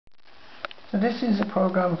So this is a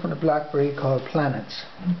program for the BlackBerry called Planets,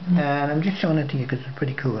 and I'm just showing it to you because it's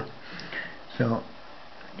pretty cool. So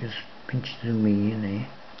just pinch zoom in there,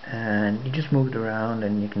 and you just move it around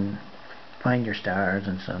and you can find your stars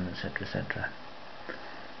and sun, etc, etc.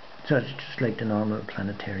 So it's just like the normal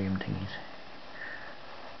planetarium thingies.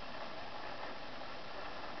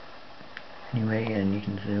 Anyway, and you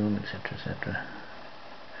can zoom, etc, etc.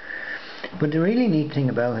 But the really neat thing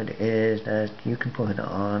about it is that you can put it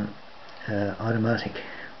on automatic,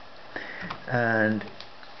 and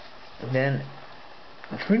then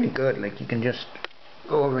it's really good. Like, you can just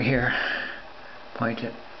go over here, point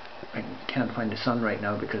it. I can't find the sun right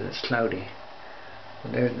now because it's cloudy,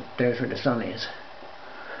 but there's where the sun is,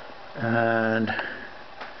 and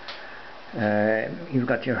you've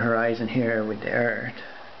got your horizon here with the earth,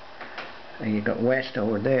 and you've got west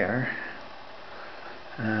over there.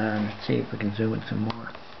 And let's see if we can zoom in some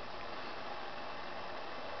more.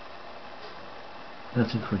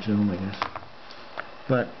 That's it for zoom, I guess.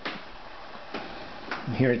 But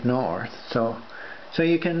here's north, so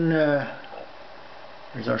you can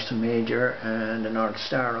there's Ursa Major and the North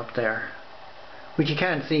Star up there, which you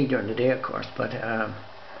can't see during the day, of course, but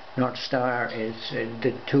North Star is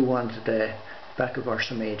the two ones at the back of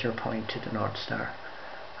Ursa Major point to the North Star,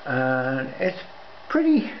 and it's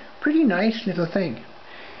pretty nice little thing.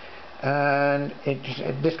 And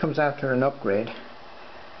this comes after an upgrade,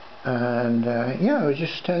 and yeah, I was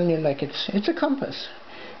just telling you, like, it's a compass.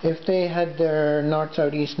 If they had their north,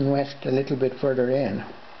 south, east and west a little bit further in,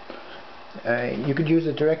 you could use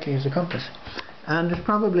it directly as a compass. And there's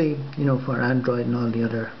probably, you know, for Android and all the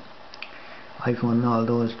other iPhone and all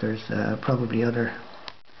those, there's probably other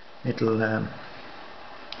little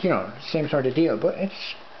you know, same sort of deal, but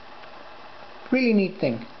it's a really neat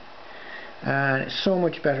thing. And it's so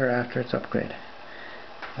much better after its upgrade.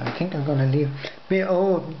 I think I'm going to leave.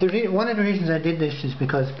 One of the reasons I did this is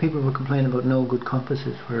because people were complaining about no good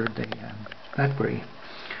compasses for the BlackBerry,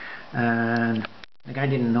 and like, I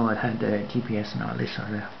didn't know it had the GPS and all this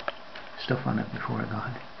sort of stuff on it before I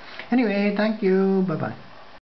got it. Anyway, thank you. Bye bye.